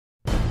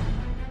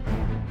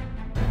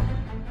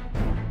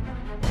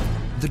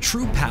The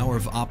true power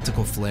of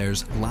optical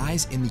flares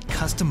lies in the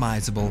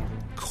customizable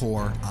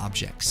core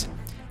objects.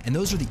 And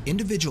those are the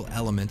individual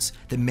elements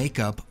that make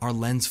up our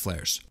lens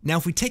flares. Now,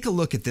 if we take a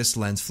look at this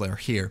lens flare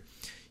here,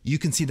 you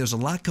can see there's a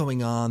lot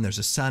going on. There's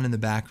a sun in the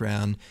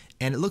background,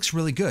 and it looks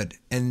really good.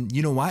 And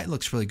you know why it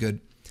looks really good?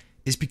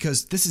 Is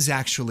because this is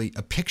actually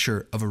a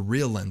picture of a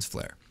real lens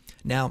flare.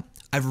 Now,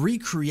 I've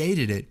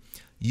recreated it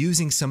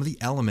using some of the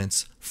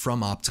elements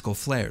from optical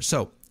flares.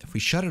 So if we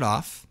shut it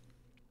off,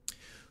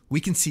 we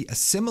can see a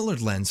similar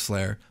lens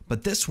flare,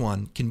 but this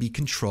one can be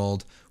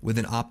controlled with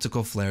an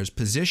optical flare's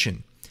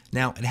position.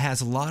 Now, it has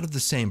a lot of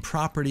the same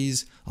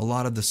properties, a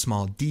lot of the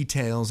small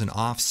details and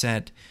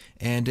offset,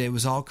 and it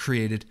was all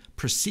created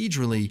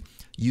procedurally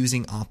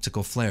using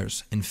optical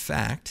flares. In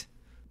fact,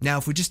 now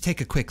if we just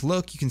take a quick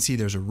look, you can see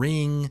there's a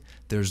ring,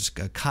 there's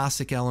a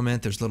caustic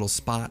element, there's little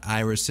spot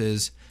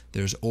irises,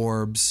 there's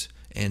orbs,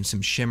 and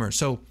some shimmer.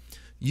 So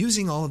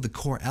using all of the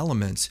core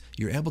elements,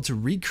 you're able to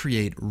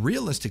recreate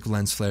realistic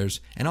lens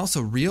flares and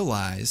also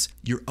realize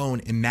your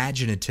own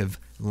imaginative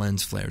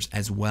lens flares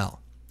as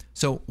well.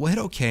 So we'll hit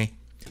OK.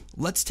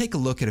 Let's take a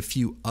look at a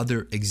few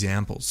other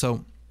examples.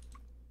 So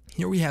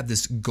here we have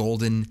this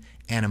golden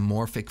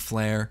anamorphic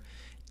flare,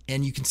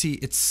 and you can see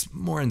it's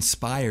more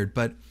inspired,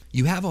 but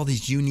you have all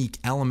these unique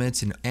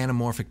elements and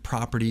anamorphic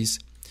properties.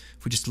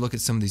 If we just look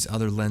at some of these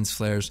other lens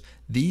flares,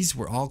 these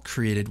were all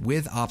created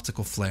with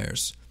optical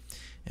flares.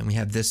 And we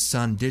have this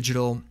Sun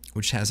Digital,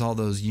 which has all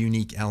those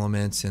unique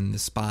elements and the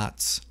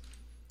spots.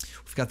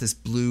 We've got this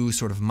blue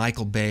sort of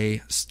Michael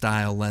Bay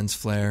style lens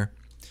flare.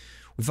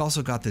 We've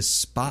also got this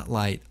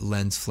Spotlight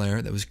lens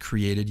flare that was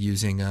created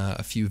using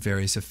a few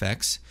various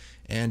effects.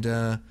 And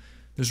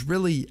there's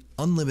really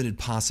unlimited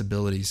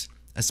possibilities,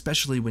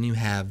 especially when you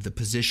have the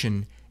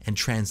position and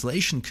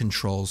translation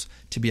controls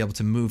to be able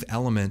to move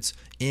elements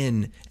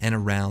in and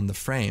around the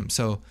frame.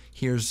 So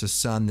here's a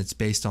sun that's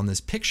based on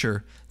this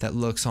picture that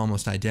looks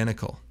almost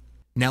identical.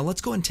 Now let's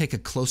go and take a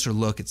closer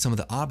look at some of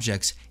the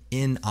objects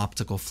in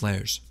optical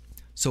flares.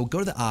 So we'll go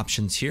to the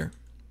options here,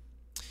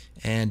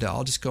 and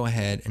I'll just go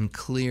ahead and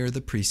clear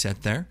the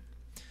preset there.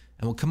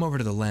 And we'll come over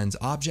to the lens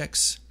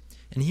objects,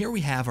 and here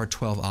we have our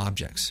 12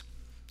 objects.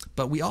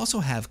 But we also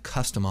have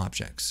custom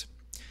objects.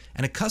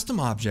 And a custom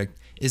object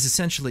is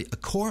essentially a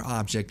core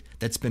object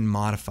that's been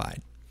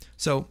modified.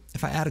 So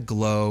if I add a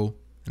glow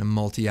and a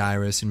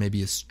multi-iris and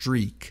maybe a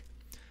streak,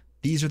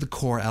 these are the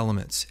core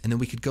elements. And then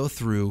we could go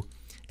through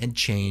and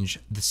change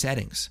the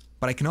settings.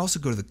 But I can also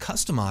go to the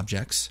custom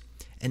objects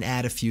and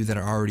add a few that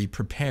are already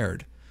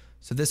prepared.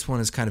 So this one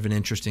is kind of an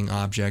interesting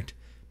object,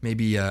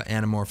 maybe an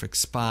anamorphic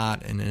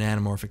spot and an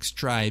anamorphic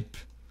stripe,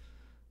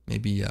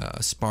 maybe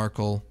a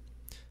sparkle.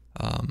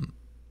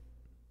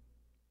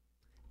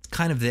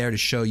 Kind of there to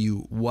show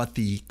you what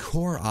the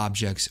core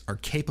objects are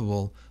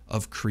capable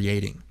of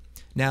creating.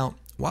 Now,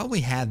 while we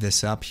have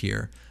this up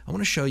here, I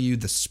want to show you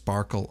the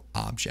sparkle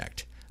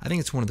object. I think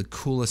it's one of the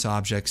coolest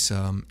objects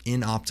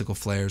in optical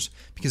flares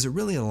because it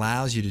really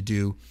allows you to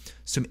do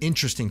some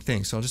interesting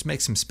things. So I'll just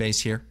make some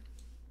space here.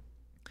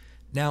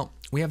 Now,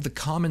 we have the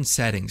common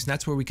settings, and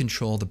that's where we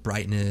control the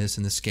brightness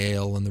and the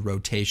scale and the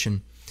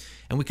rotation.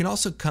 And we can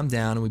also come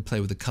down and we play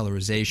with the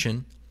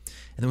colorization.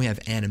 And then we have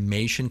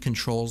animation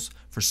controls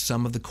for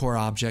some of the core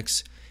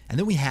objects. And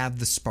then we have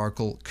the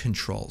sparkle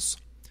controls.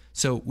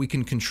 So we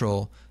can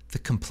control the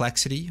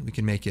complexity. We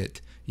can make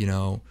it,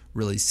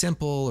 really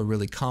simple or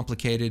really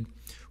complicated.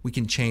 We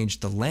can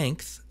change the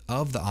length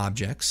of the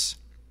objects.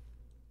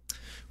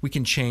 We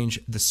can change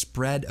the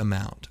spread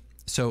amount.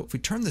 So if we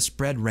turn the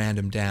spread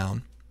random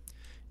down,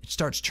 it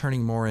starts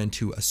turning more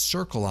into a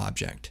circle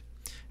object.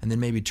 And then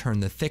maybe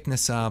turn the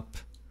thickness up,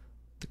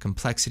 the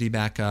complexity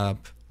back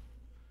up.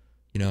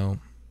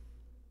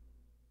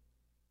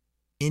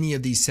 Any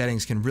of these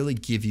settings can really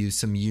give you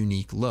some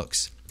unique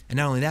looks. And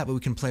not only that, but we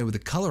can play with the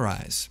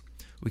colorize.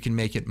 We can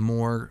make it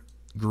more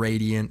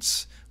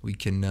gradients. We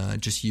can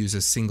just use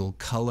a single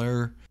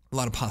color. A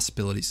lot of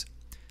possibilities.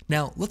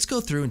 Now, let's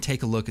go through and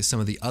take a look at some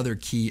of the other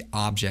key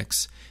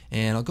objects.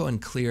 And I'll go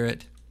and clear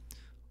it.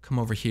 Come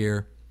over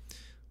here.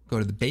 Go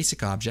to the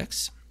basic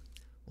objects.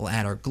 We'll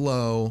add our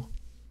glow.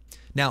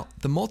 Now,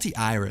 the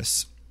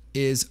multi-iris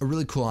is a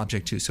really cool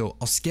object too. So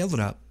I'll scale it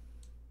up.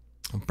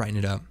 I'll brighten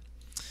it up.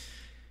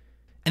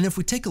 And if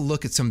we take a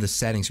look at some of the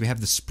settings, we have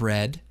the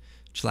spread,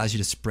 which allows you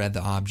to spread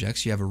the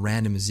objects. You have a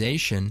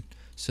randomization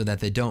so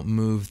that they don't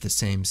move the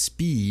same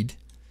speed.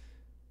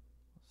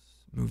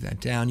 Move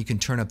that down. You can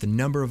turn up the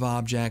number of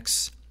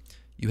objects.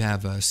 You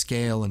have a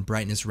scale and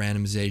brightness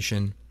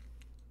randomization.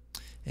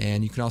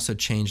 And you can also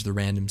change the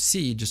random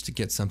seed just to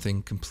get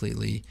something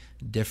completely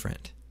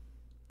different.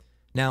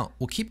 Now,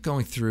 we'll keep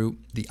going through.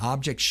 The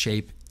object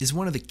shape is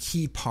one of the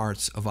key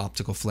parts of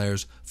optical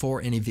flares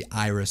for any of the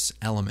iris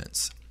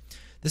elements.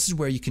 This is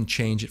where you can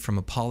change it from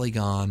a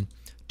polygon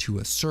to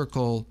a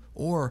circle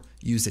or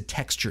use a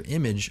texture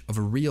image of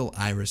a real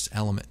iris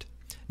element.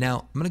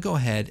 Now, I'm going to go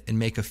ahead and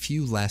make a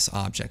few less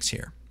objects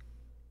here.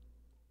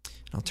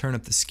 I'll turn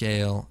up the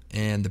scale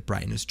and the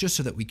brightness just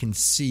so that we can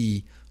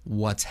see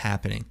what's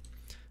happening.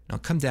 And I'll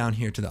come down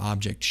here to the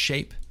object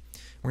shape.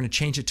 We're going to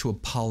change it to a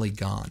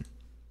polygon.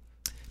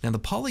 Now the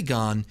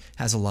polygon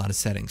has a lot of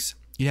settings.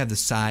 You have the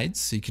sides,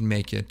 so you can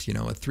make it, a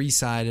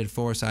 3-sided,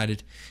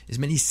 4-sided, as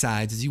many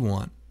sides as you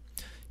want.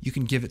 You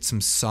can give it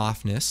some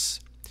softness.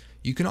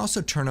 You can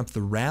also turn up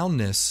the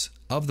roundness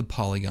of the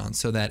polygon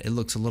so that it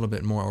looks a little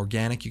bit more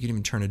organic. You can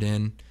even turn it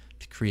in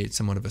to create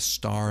somewhat of a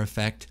star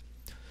effect.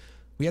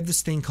 We have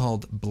this thing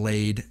called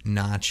blade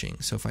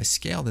notching. So if I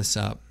scale this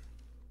up,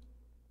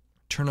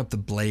 turn up the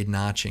blade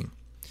notching,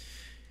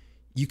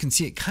 you can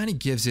see it kind of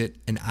gives it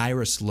an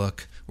iris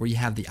look where you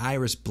have the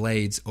iris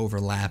blades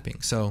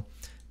overlapping. So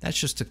that's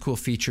just a cool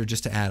feature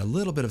just to add a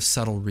little bit of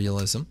subtle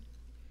realism.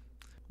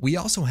 We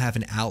also have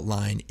an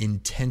outline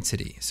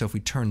intensity. So if we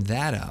turn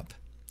that up,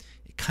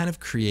 it kind of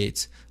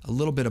creates a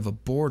little bit of a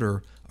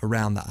border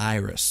around the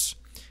iris.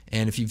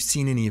 And if you've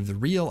seen any of the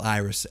real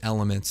iris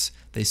elements,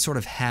 they sort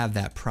of have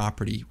that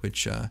property,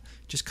 which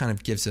just kind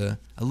of gives a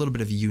little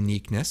bit of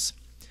uniqueness.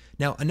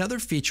 Now, another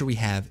feature we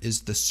have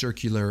is the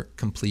circular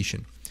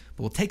completion.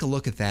 But we'll take a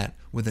look at that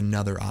with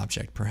another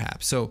object,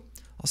 perhaps. So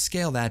I'll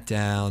scale that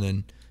down,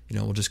 and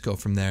we'll just go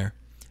from there.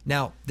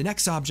 Now, the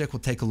next object we'll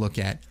take a look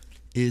at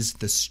is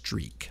the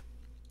streak.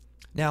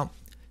 Now,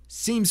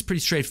 seems pretty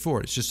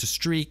straightforward. It's just a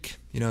streak.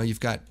 You've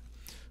got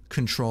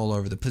control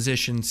over the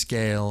position,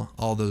 scale,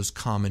 all those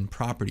common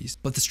properties.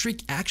 But the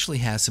streak actually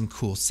has some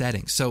cool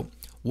settings. So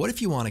what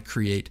if you want to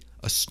create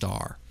a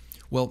star?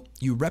 Well,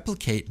 you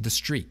replicate the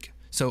streak.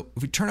 So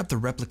if we turn up the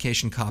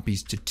replication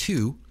copies to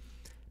 2,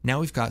 now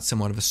we've got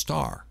somewhat of a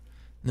star.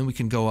 And then we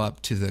can go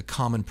up to the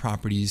common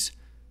properties,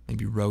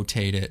 maybe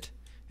rotate it,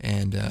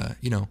 and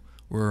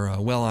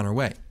we're well on our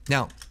way.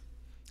 Now,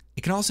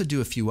 it can also do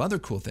a few other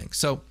cool things.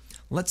 So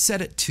let's set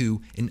it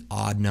to an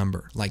odd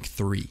number, like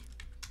 3.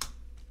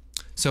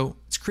 So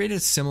it's created a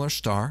similar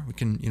star. We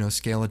can,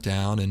 scale it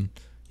down and,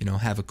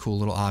 have a cool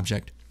little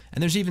object.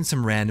 And there's even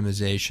some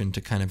randomization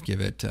to kind of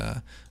give it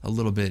a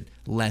little bit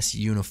less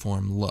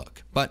uniform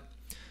look. But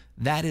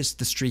that is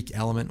the streak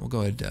element. We'll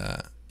go ahead,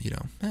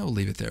 we'll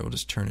leave it there. We'll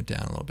just turn it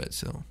down a little bit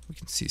so we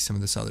can see some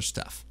of this other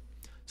stuff.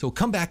 So we'll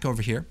come back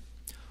over here.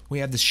 We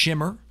have the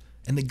shimmer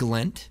and the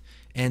glint.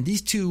 And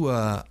these two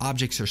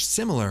objects are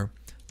similar.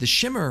 The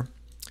shimmer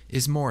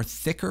is more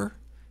thicker,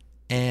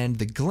 and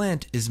the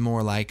glint is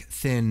more like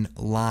thin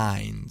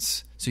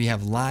lines. So you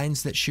have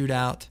lines that shoot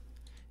out,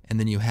 and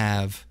then you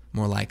have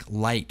more like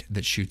light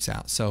that shoots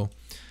out. So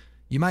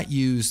you might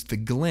use the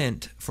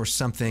glint for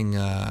something,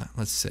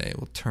 let's say,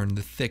 we'll turn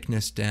the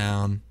thickness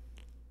down,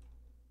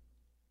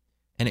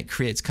 and it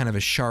creates kind of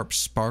a sharp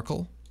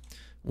sparkle,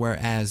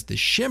 whereas the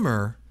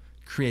shimmer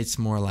creates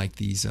more like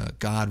these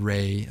God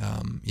ray,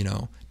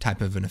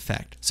 type of an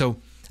effect. So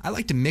I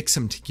like to mix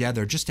them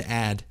together just to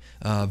add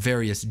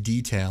various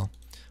detail.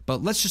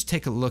 But let's just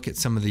take a look at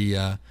some of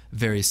the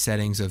various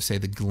settings of, say,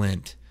 the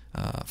glint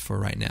for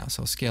right now.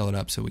 So I'll scale it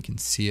up so we can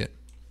see it.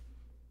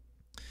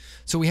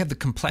 So we have the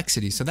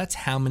complexity. So that's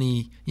how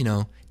many,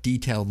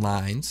 detailed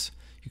lines.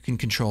 You can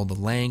control the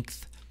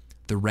length,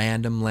 the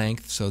random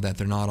length, so that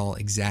they're not all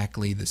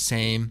exactly the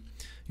same.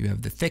 You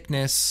have the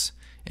thickness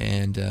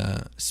and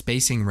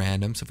spacing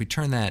random. So if we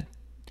turn that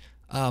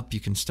up, you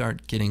can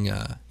start getting,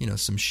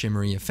 some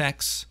shimmery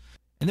effects.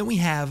 And then we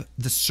have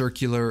the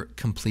circular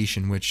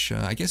completion, which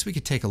I guess we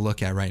could take a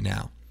look at right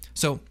now.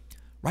 So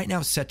right now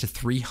it's set to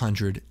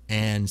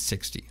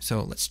 360.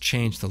 So let's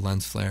change the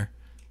lens flare,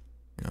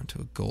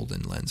 to a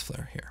golden lens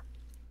flare here.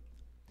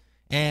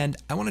 And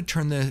I want to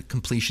turn the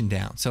completion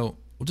down. So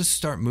we'll just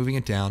start moving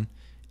it down.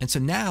 And so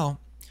now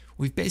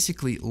we've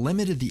basically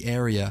limited the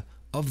area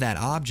of that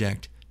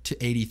object to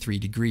 83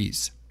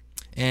 degrees.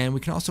 And we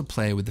can also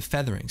play with the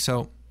feathering.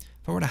 So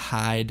if I were to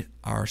hide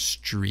our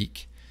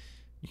streak,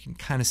 you can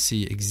kind of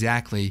see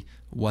exactly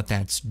what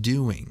that's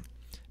doing.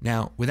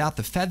 Now, without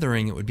the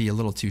feathering, it would be a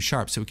little too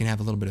sharp. So we can have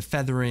a little bit of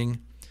feathering,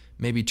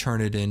 maybe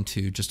turn it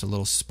into just a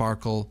little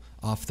sparkle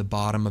off the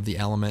bottom of the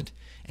element.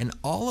 And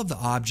all of the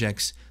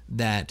objects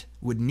that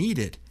would need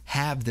it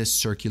have this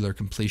circular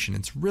completion.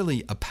 It's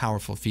really a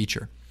powerful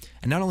feature.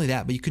 And not only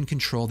that, but you can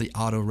control the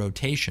auto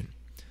rotation.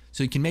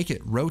 So you can make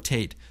it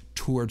rotate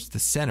towards the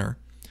center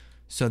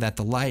so that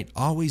the light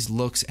always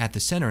looks at the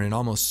center and it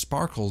almost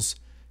sparkles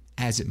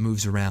as it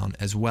moves around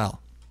as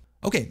well.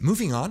 Okay,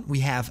 moving on,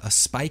 we have a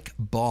spike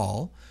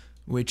ball,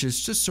 which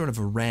is just sort of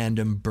a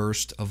random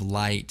burst of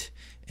light.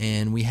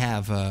 And we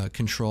have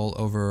control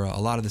over a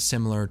lot of the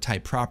similar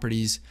type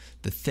properties,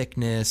 the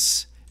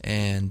thickness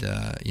and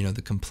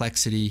the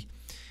complexity.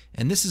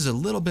 And this is a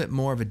little bit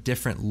more of a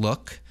different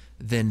look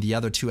than the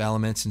other two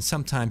elements. And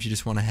sometimes you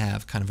just want to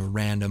have kind of a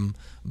random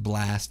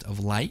blast of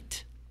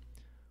light.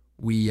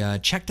 We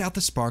checked out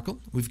the sparkle.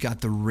 We've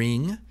got the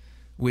ring,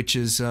 which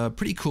is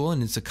pretty cool,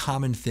 and it's a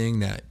common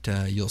thing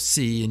that you'll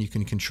see, and you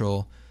can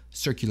control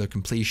circular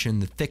completion,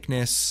 the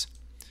thickness,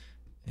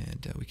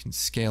 and we can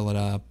scale it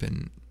up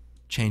and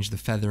change the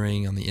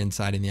feathering on the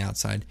inside and the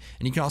outside.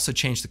 And you can also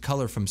change the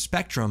color from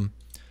spectrum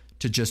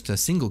to just a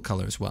single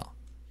color as well.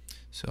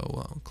 So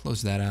I'll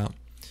close that out.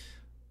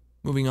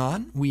 Moving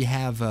on, we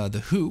have the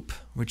hoop,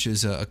 which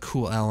is a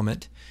cool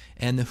element,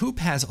 and the hoop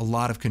has a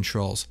lot of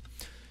controls.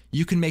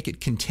 You can make it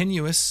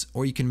continuous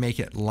or you can make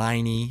it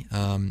liney.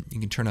 You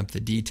can turn up the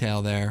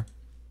detail there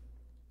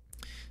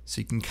so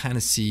you can kind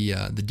of see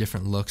the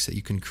different looks that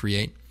you can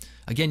create.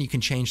 Again, you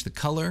can change the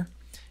color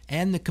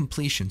and the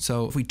completion.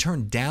 So if we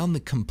turn down the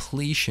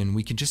completion,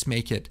 we can just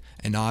make it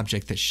an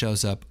object that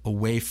shows up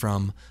away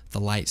from the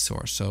light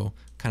source. So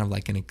kind of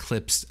like an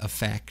eclipsed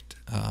effect.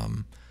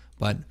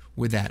 But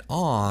with that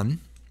on,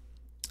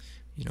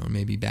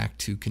 maybe back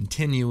to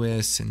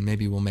continuous, and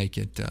maybe we'll make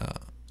it a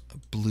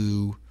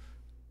blue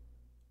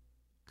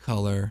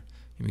color.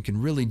 And we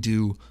can really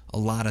do a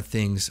lot of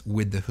things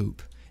with the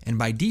hoop. And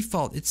by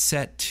default, it's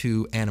set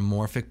to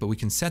anamorphic, but we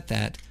can set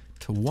that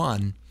to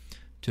 1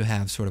 to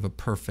have sort of a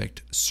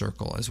perfect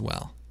circle as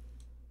well.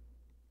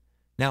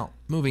 Now,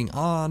 moving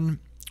on,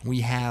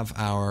 we have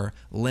our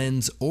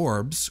lens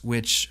orbs,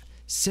 which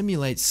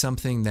simulates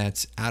something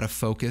that's out of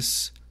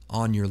focus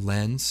on your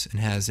lens and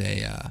has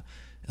a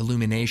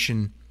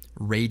illumination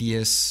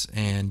radius,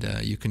 and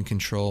you can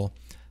control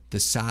the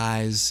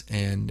size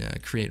and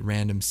create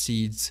random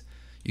seeds.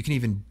 You can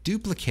even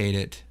duplicate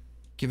it,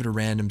 give it a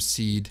random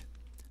seed,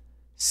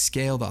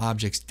 scale the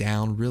objects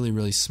down really,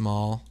 really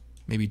small,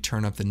 maybe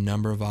turn up the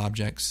number of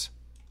objects,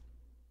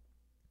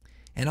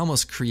 and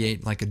almost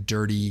create like a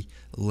dirty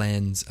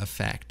lens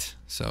effect.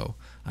 So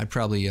I'd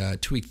probably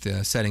tweak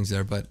the settings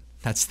there, but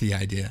that's the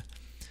idea.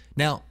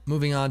 Now,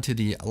 moving on to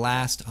the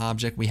last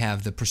object, we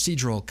have the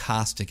procedural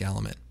caustic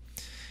element.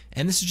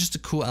 And this is just a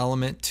cool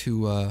element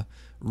to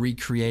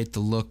recreate the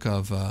look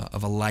of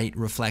a light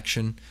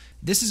reflection.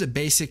 This is a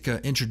basic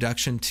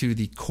introduction to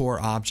the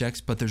core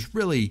objects, but there's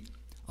really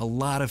a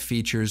lot of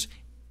features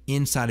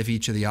inside of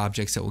each of the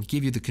objects that will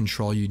give you the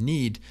control you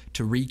need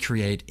to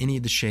recreate any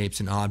of the shapes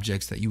and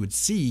objects that you would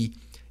see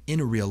in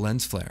a real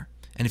lens flare.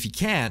 And if you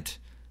can't,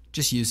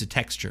 just use a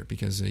texture,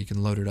 because you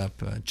can load it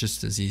up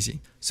just as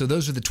easy. So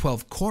those are the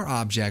 12 core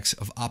objects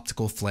of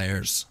optical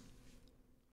flares.